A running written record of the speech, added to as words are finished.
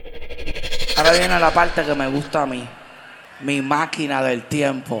Ahora viene la parte que me gusta a mí. Mi máquina del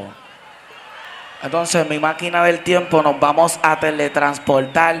tiempo. Entonces, mi máquina del tiempo, nos vamos a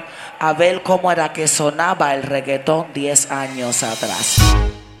teletransportar a ver cómo era que sonaba el reggaetón 10 años atrás.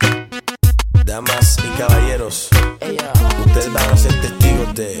 Damas y caballeros, ustedes van a ser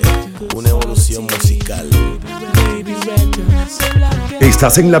testigos de una evolución musical.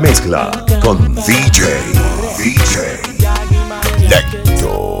 Estás en la mezcla con DJ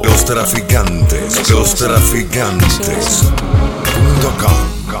Lento. Los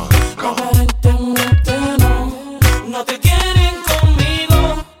traficantes.com. No te quieren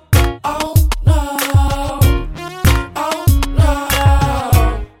conmigo. Oh no, oh no.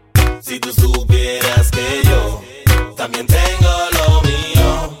 Si tú supieras que yo también tengo lo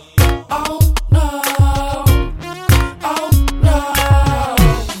mío. Oh no, oh no.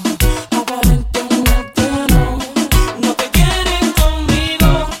 Aparentemente no te quieren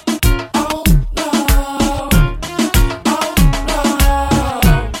conmigo. Oh no, oh no.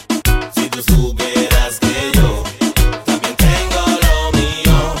 Si tú supieras que yo también tengo lo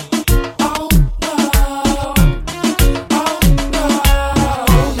mío. Oh no, oh no.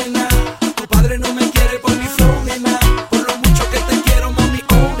 Nena, tu padre no me quiere por mi flow, nena. Por lo mucho que te quiero, mami,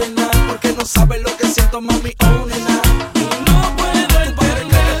 oh, nena. Porque no sabes lo que siento, mami, oh, nena. Y no puedo Tu padre cree que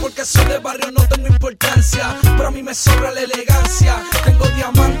entender. porque soy de barrio no tengo importancia, pero a mí me sobra la elegancia. Tengo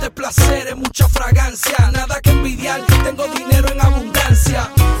diamantes, placeres, mucha fragancia. Nada que envidiar, tengo dinero en abundancia.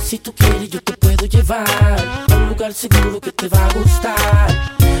 Si tú quieres yo te puedo llevar a un lugar seguro que te va a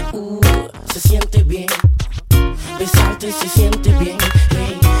gustar. Se siente bien, besarte se siente bien.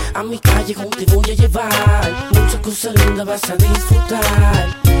 Hey, a mi callejón te voy a llevar, muchas cosas lindas vas a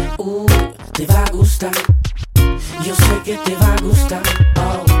disfrutar. Te va a gustar, yo sé que te va a gustar.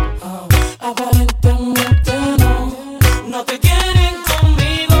 Aparentemente no te quieren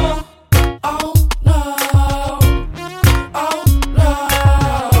conmigo. Oh no, oh no.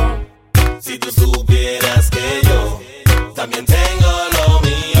 Si tú supieras que yo también tengo lo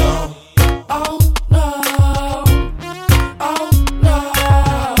mío. Oh no, oh no.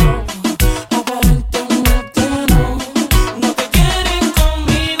 Aparentemente no te quieren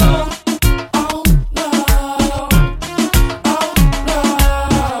conmigo. Oh no, oh no.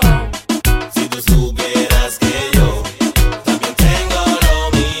 Si tú supieras que yo también tengo lo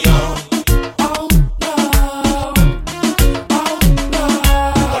mío. Oh no, oh no.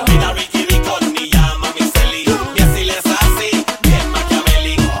 Olvida Ricky Ricón ni llama a mi Celi. Mi así es así, bien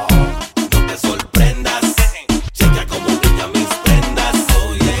maquiavélico. No te sorprendas, checa como brilla mis prendas.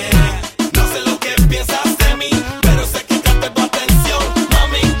 Oh yeah, no sé lo que piensas de mí, pero sé que capté tu atención,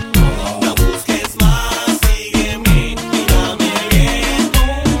 mami. No busques más, sígueme, mírame bien.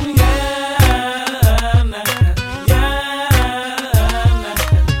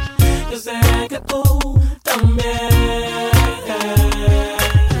 Yo sé que tú también.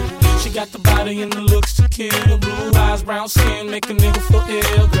 She got the body and the looks to kill. Blue eyes, brown skin, make a nigga feel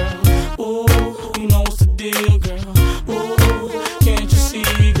ill, girl. Ooh, you know what's the deal, girl. Ooh, can't you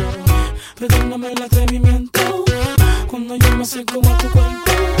see, girl? Perdóname el atrevimiento cuando yo me acerco a tu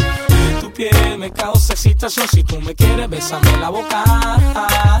cuerpo. Tu piel me causa excitación. Si tú me quieres, bésame la boca.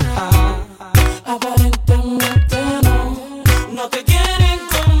 Aparentemente no te quieren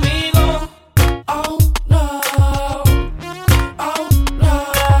conmigo. Oh no, oh no.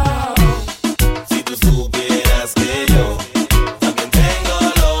 Si tú supieras que yo también tengo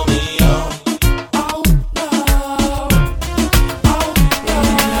lo mío. Oh no, oh no.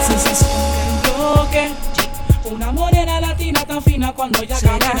 La sensación del bloque. Una morena latina tan fina cuando ella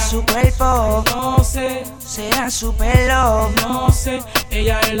camina. Será su cuerpo, No sé, será su pelo, no sé.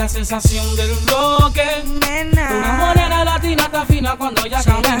 Ella es la sensación del bloque. Una nena. morena latina tan fina cuando ella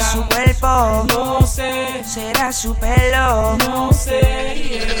Será camina. su cuerpo, No sé, será su pelo. no sé.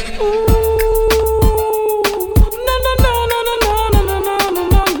 Yeah. No, no, no, no, no, no, no, no,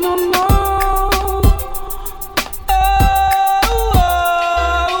 no, no, no.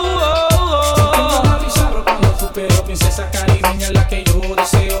 Tengo una bizarro cuando tu pelo, princesa caribeña es la que yo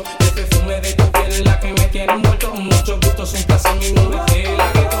deseo. El perfume de tu piel es la que me tiene envuelto. Muchos gustos, un placer, mi mujer de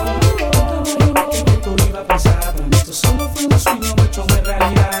la que todo. Tú iba a pensar, pero esto solo fue un sueño hecho de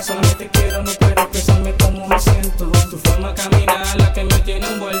realidad. Solamente quiero, no puedo expresarme cómo me siento. Tu forma de caminar es la que me tiene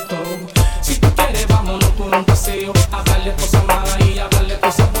envuelto. Si tú quieres, vámonos por un paseo. Hablarle cosas malas y hablarle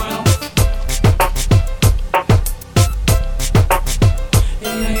cosas buenas.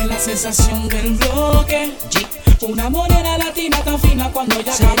 Ella es la sensación del bloque. Una morena latina tan fina cuando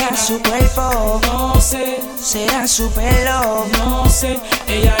ella Será camina. su cuerpo, No sé, será su pelo, no sé.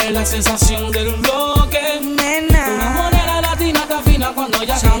 Ella es la sensación del bloque. Una nena. morena latina está fina cuando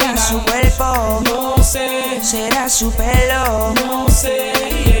ya será camina. su cuerpo, No sé, será su pelo, no sé,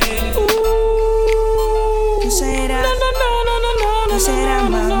 yeah. ¿qué será? ¿Qué será,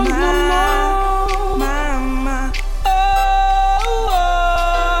 mamá? Mamá.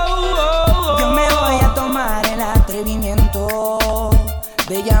 Yo me voy a tomar el atrevimiento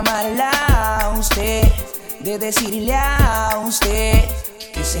de llamarla a usted, de decirle a usted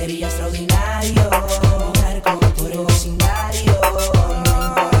que sería extraordinario jugar con por el vecindario. No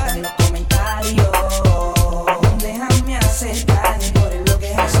importan los comentarios, déjame acercarme por lo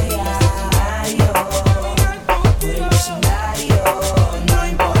que es extraordinario. Por el vecindario, no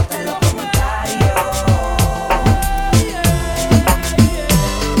importan los comentarios.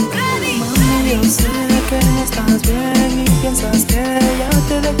 Mami, yo sé que no estás bien y piensas que ya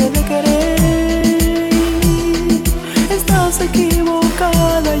te dejé de querer. Estás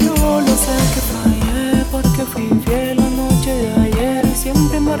equivocada, yo lo sé que fallé porque fui infiel la noche de ayer y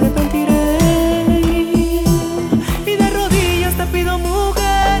siempre me arrepentiré. Y de rodillas te pido,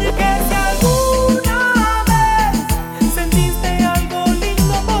 mujer, que si alguna vez sentiste algo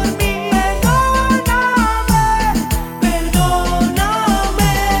lindo por mí, perdóname,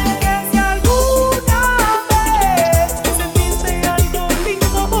 perdóname. Que si alguna vez sentiste algo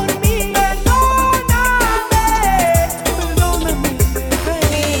lindo por mí, perdóname,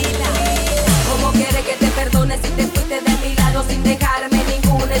 ¿Cómo quieres que te perdone si te fuiste de mi lado sin dejarme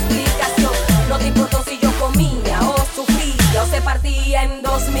ninguna explicación? No te importó si yo comía o sufría o se partía en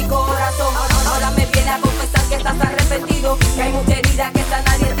dos mi corazón. Ahora me viene a confesar que estás arrepentido, que hay mucha herida que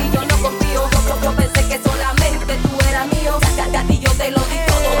sanar y en ti yo no confío. Yo pensé que solamente tú eras mío, a ti yo te lo di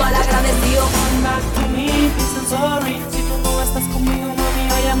todo mal agradecido. Come back to me, please and sorry. Si tú no estás conmigo, mami,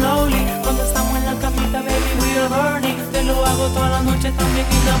 I am lonely. Cuando estamos en la camita, baby, we are burning. Te lo hago toda la noche, también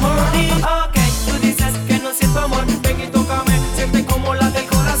in the morning. Ok, tú dices que no siento amor. Ven y tócame, siente como la del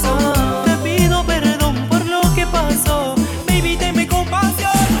corazón. Te pido perdón por lo que pasó. Baby, tenme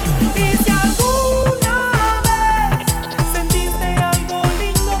compasión. Y si alguna vez sentiste algo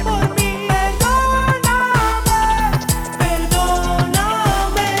lindo por mí, perdóname,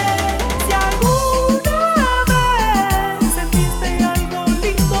 perdóname. Si alguna vez sentiste algo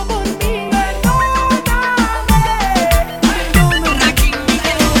lindo por mí, perdóname,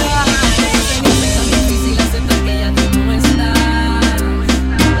 perdóname. Difícil aceptar que ya tú no estás,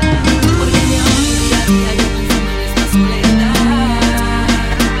 porque me hago día a día yo pensando en esta soledad,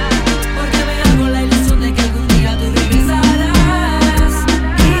 porque me hago la ilusión de que algún día tú regresarás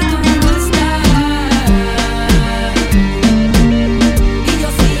y tú no estás, y yo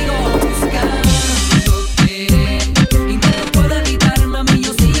sigo buscándote y no lo puedo evitar, mami,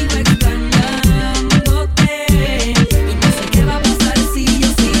 yo sigo extrañándote y no sé qué va a pasar si yo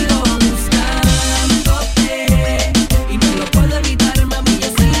sigo buscándote y no lo puedo evitar, mami, yo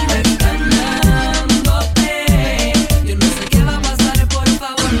sigo extrañándote. Yo no sé qué va a pasar, por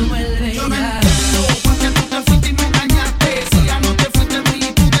favor, vuelve ya. Porque tú te fuiste y me engañaste. Si ya no te fuiste, fui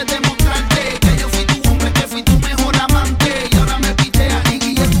y pude demostrarte que yo fui tu hombre, que fui tu mejor amante. Y ahora me picheas y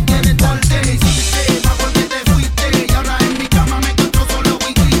tú quieres darte. Hiciste más porque te fuiste. Y ahora en mi cama me encuentro solo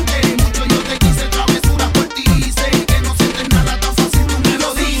y triste. Mucho yo te quise, travesuras por ti hice. Que no sientes nada tan fácil, tú me lo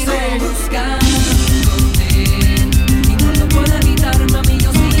Sigo dices. buscándote y no lo puedo evitar, mami,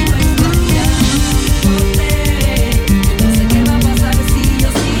 yo sigo extrañándote. Yo no sé qué va a pasar si yo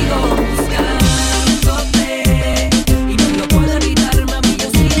sigo buscándote y no lo puedo evitar, mami, yo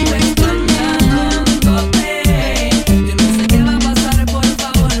sigo extrañándote. Yo no sé qué va a pasar, por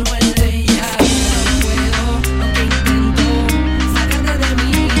favor, vuelve ya. No puedo, aunque intento sacarte de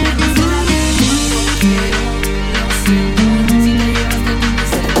mí, de mi ser, yo no quiero, lo siento, si te llevaste tú mis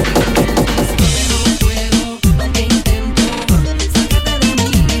sentimientos, que no puedo, aunque intento sacarte de mí,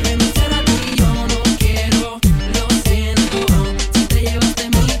 de mi ser, yo no quiero, lo siento, si te llevaste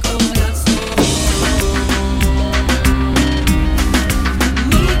mi corazón,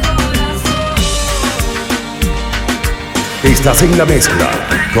 mi corazón. Estás en la mezcla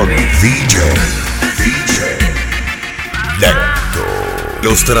con DJ Lento.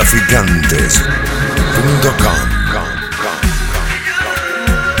 Los traficantes.com.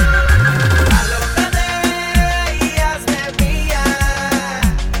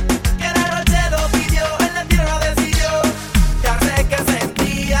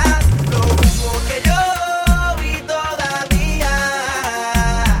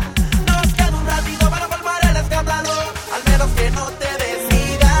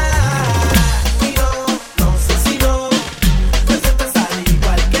 Te sientes al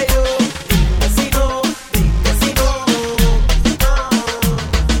igual que yo, vecino,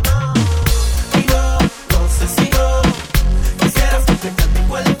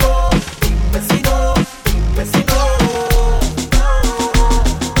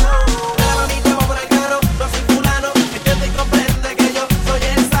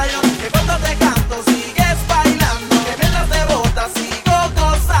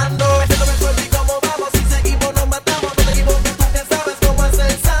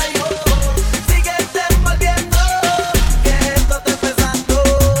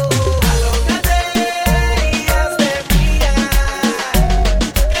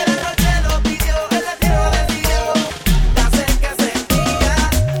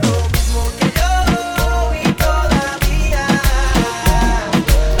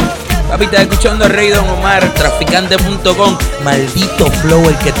 papi, estás escuchando a Rey Don Omar, traficante.com. Maldito flow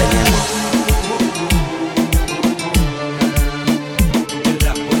el que tenemos.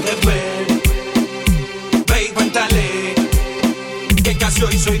 La puedes ver, ve y cuéntale que casi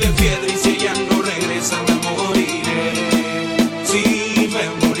hoy soy de piedra y si ella no regresa me moriré. Sí,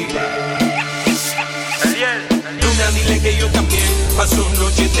 me moriré. Luna, dile que yo también paso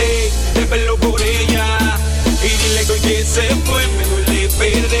noche de verlo por ella. Y dile que hoy que se fue me duele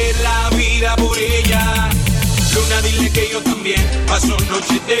perder la vida por ella. Luna, dile que yo también paso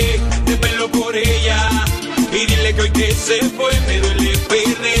noche de verlo por ella. Y dile que hoy que se fue me duele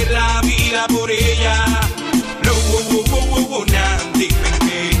perder la vida por ella. Luna, dime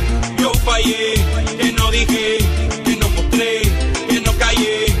que yo fallé, que no dije, que no mostré, que no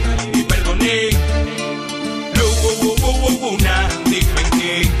callé y perdoné. Luna, dime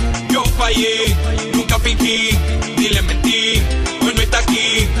que yo fallé, nunca fingí, ni le mentí, hoy no está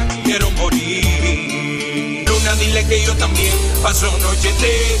aquí, quiero morir. Luna, dile que yo también paso noches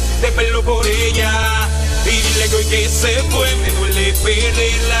de verlo por ella. Y dile que hoy que se fue me duele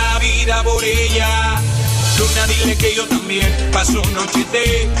perder la vida por ella. Luna, dile que yo también paso noches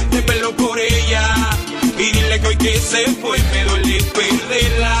de verlo por ella. Y dile que hoy que se fue me duele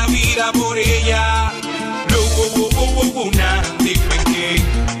perder la vida por ella. Luna, dime que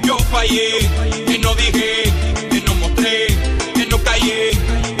yo fallé, que no dije, que no mostré, que no callé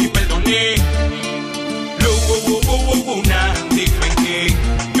y perdoné. Luna, dime que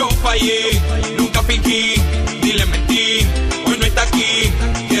yo fallé, nunca fingí, ni le mentí, hoy no está aquí,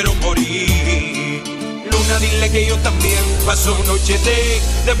 quiero morir. Luna, dile que yo también paso noche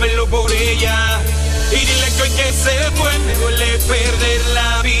de verlo por ella. Y dile que hoy que se fue me duele perder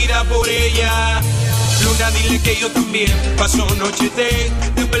la vida por ella. Luna, dile que yo también paso noches de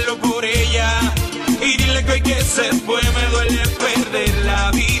verlo por ella. Y dile que hoy que se fue me duele perder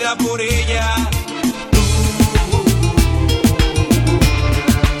la vida por ella.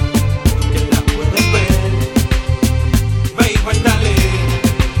 Que la puedes ver, ve y cuéntale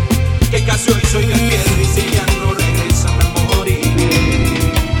que casi hoy soy de piedra y si ya no regresa me moriré.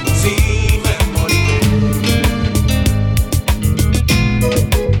 Sí, me moriré.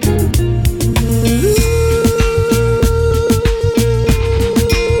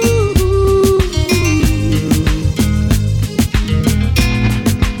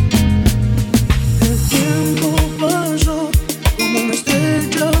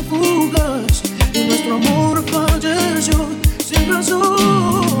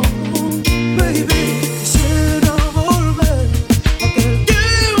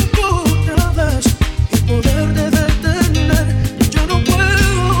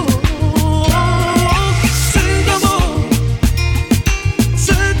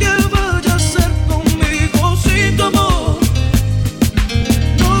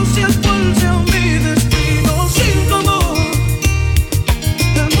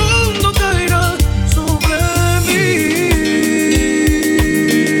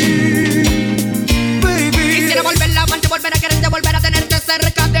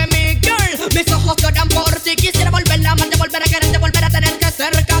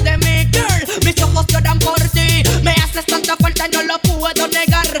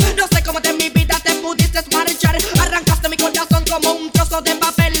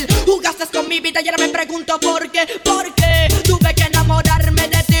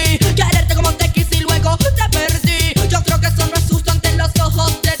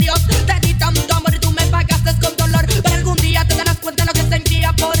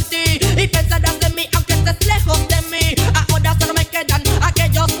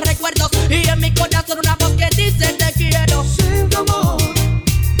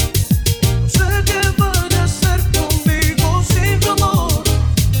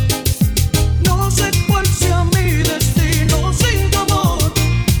 Cuál sea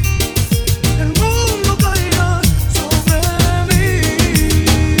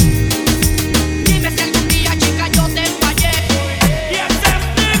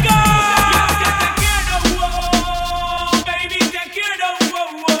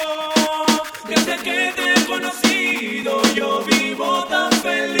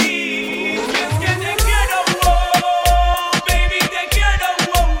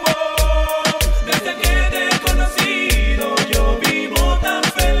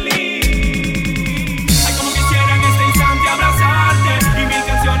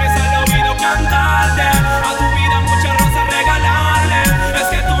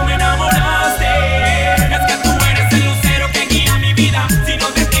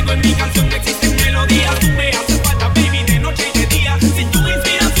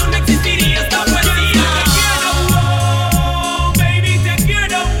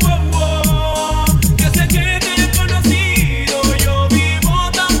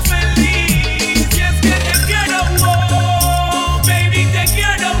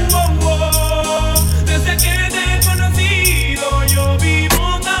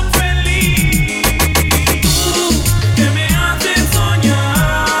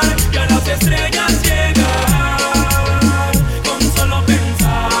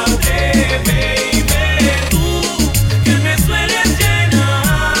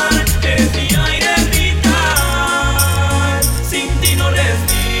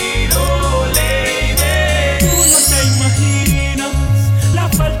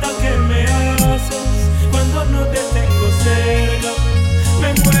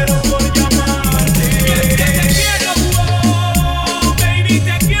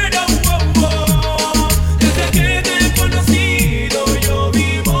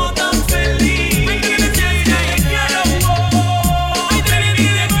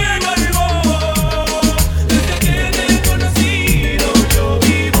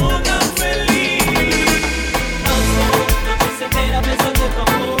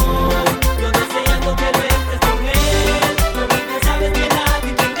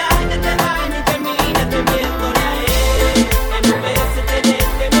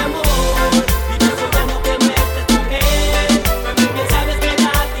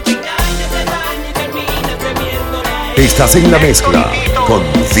Estás en la mezcla con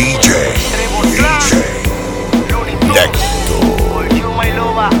DJ Lento.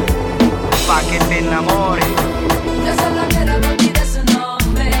 Pa' que te enamores. Yo solo quiero que olvides su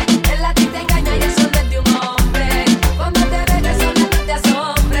nombre. Él a ti te engaña y eso no es de un hombre. Cuando te veas solo no te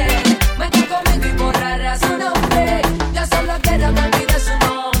asombres. Vente conmigo y borrarás su nombre. Yo solo quiero que olvides su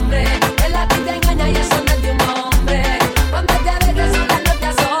nombre. Él a ti te engaña y eso no es de un hombre. Cuando te veas solo no te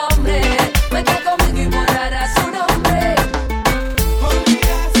asombres. Vente conmigo y borrarás su nombre.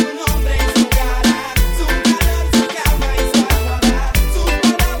 Olvida su nombre y su cara, su calor, su cama y su almohada. Sus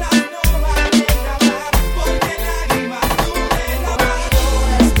palabras no valen nada, porque lágrimas tú derramas.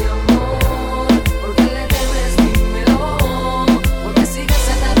 Es mi amor, ¿por qué le temes? Dímelo. Porque sigues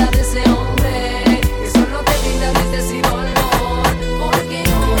atada de ese hombre que solo te brinda tristeza y dolor. Porque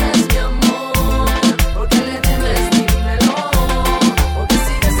lloras, mi amor, ¿por qué le temes? Dímelo. Porque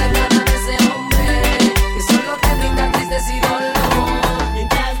sigues atada de ese hombre que solo te brinda tristeza y dolor.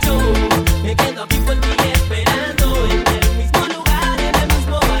 Mientras yo me quedo aquí por ti esperando en el mismo lugar, en el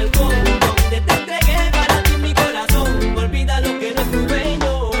mismo balcón donde te entregué para ti mi corazón. Olvida lo que no es tu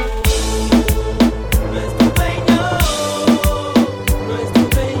dueño, no es tu dueño, no es tu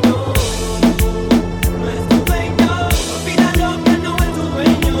dueño, no es tu dueño. Olvida lo que no es tu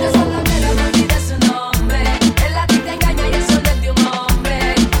dueño. Yo solo quiero que olvides su nombre. Él a ti te engaña y eso no es de un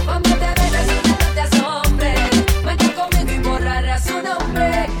hombre. Cuando te veas solo no te asombres. Vente conmigo y borrarás su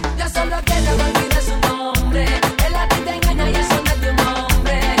nombre. Yo solo quiero que olvides su nombre. Él a ti te engaña y eso no es de un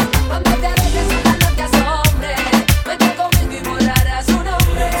hombre. Cuando te veas solo no te asombres. Vente conmigo y borrarás su nombre.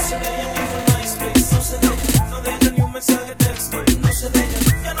 No deja ni un mensaje de texto, no se deja,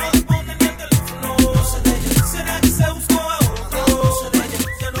 ya no responde ni el teléfono, no se deja. ¿Será que se buscó a otro? No se deja,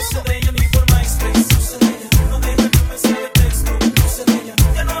 ya no se deja ni por MySpace, no se deja. No deja ni un mensaje de texto, no se deja,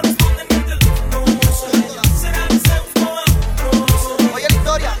 ya no responde ni el teléfono, no se deja. ¿Será que se buscó a otro? No se deja. Oye la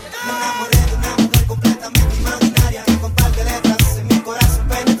historia. Me enamoré de una mujer completamente imaginaria que con par de letras en mi corazón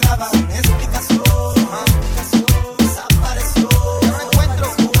penetraba. Una explicación, desapareció. Yo no encuentro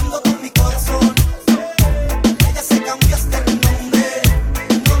jugando con mi corazón. Ella se cambió hasta el nombre.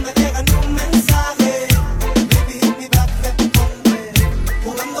 No me llega ni un mensaje. Baby, hit me back, responde.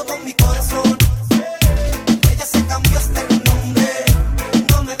 Jugando con mi corazón. Ella se cambió hasta el nombre.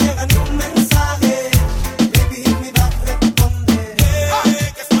 No me llega ni un mensaje. Baby, hit me back, responde.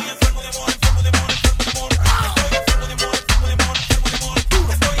 Que estoy enfermo de amor, enfermo de amor, enfermo de amor. Estoy enfermo de amor, enfermo de amor, enfermo de amor.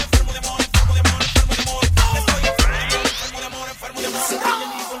 Estoy enfermo de amor, enfermo de amor, enfermo de amor. Estoy enfermo de amor, enfermo de amor. No se deja ni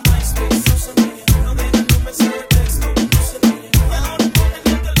por MySpace, no se deja. No deja ni un mensaje de texto, no se deja. Ya no responde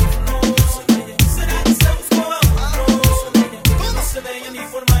ni el teléfono, no se deja. ¿Será que se buscó a otro? No se deja. No se deja ni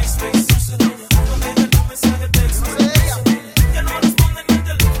por MySpace, no se deja. No deja ni un mensaje de texto, no se deja. Ya no responde ni el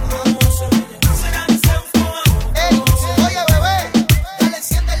teléfono, no se deja. ¿Será que se buscó a otro? Oye bebé, dale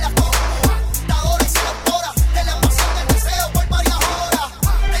enciende la computadora y se autora de la emoción del deseo por varias horas.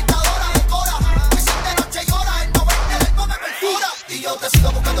 Tentadora de cora, que si de noche llora, el 90 del me perfora. Y yo te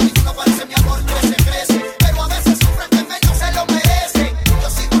sigo buscando y tú no apareces, mi amor crece, crece. Pero a veces sufren que menos se lo merecen. Yo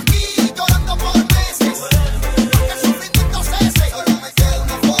sigo aquí llorando por meses, porque el sufrimiento cese. Solo me queda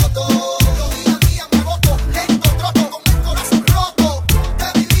una foto, yo día a día me boto. Lento troto con el corazón roto. De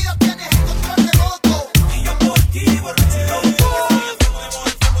mi vida tienes el control remoto. Y yo por ti borracho y loco. Estoy enfermo de amor,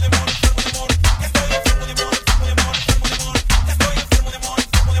 enfermo de amor, enfermo de amor. Estoy enfermo de amor, enfermo de amor, enfermo de amor. Estoy enfermo de amor,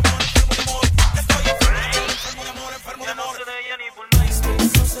 enfermo de amor, enfermo de amor. Estoy enfermo de amor, enfermo de amor. No se deja ni por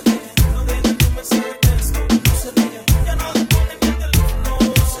MySpace, no se deja. No deja ni un mensaje de texto, no se deja. Ya no responde ni el teléfono,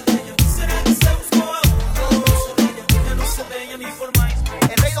 no se deja. ¿Será que se buscó a otro? No se deja, ya no se deja ni por MySpace.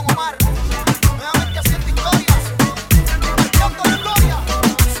 El rey Don Omar, nuevamente haciendo historias, marcando la historia.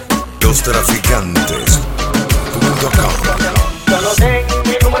 Lostraficantes.com. Solo ten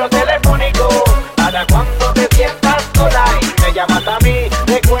mi número telefónico para cuando te sientas sola y me llamas a mí.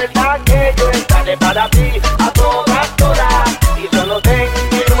 Recuerda que yo estaré para ti a todas horas. Y solo ten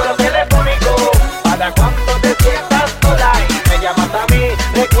mi número telefónico para cuando te sientas sola y me llamas a mí.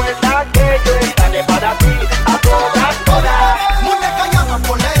 Recuerda que yo estaré para ti a todas horas. Muñeca llama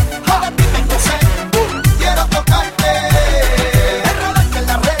por él, ahora dime qué sé. Quiero tocarte, enredarte en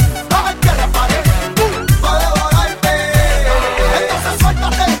la red, a ver que la pared. Puedo devorarte, entonces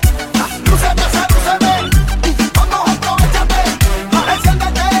suéltate. Lúcete, sedúceme. Vamos, aprovechate,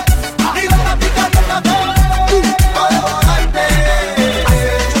 enciéndete y ven a ti caliéntate. Puedo devorarte.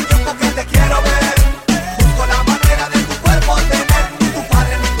 Hace mucho tiempo que te quiero ver. Busco la manera de tu cuerpo tener. Ni tu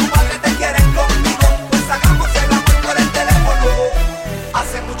padre ni tu madre te quieren conmigo, pues hagamos el amor por el teléfono.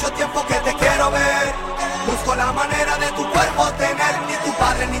 Hace mucho tiempo que te quiero ver. Busco la manera de tu cuerpo tener. Ni tu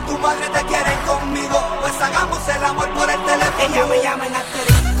padre ni tu madre te quieren conmigo, pues hagamos el amor por el teléfono. Ella me llama en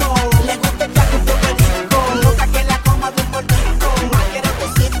asterisco, le gusta el chaco perico, nota que la coma de un mordisco, más quiero tu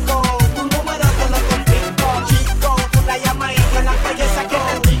circo, tu número te lo confisco, chico, tú la llamas y yo la belleza que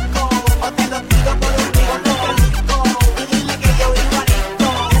te rico, o te lo tiro por un río rico, y dile que yo vivo adicto,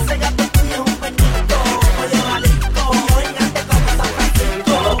 ese gato tuyo es un perrito, oye marisco, yo enganche como San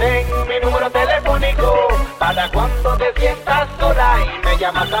Francisco. Solo ten mi número telefónico para cuando te sientas sola y me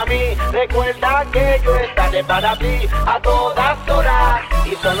llamas a mí. Recuerda que yo estaré para ti a todas horas.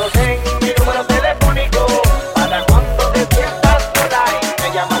 Y solo ten mi número telefónico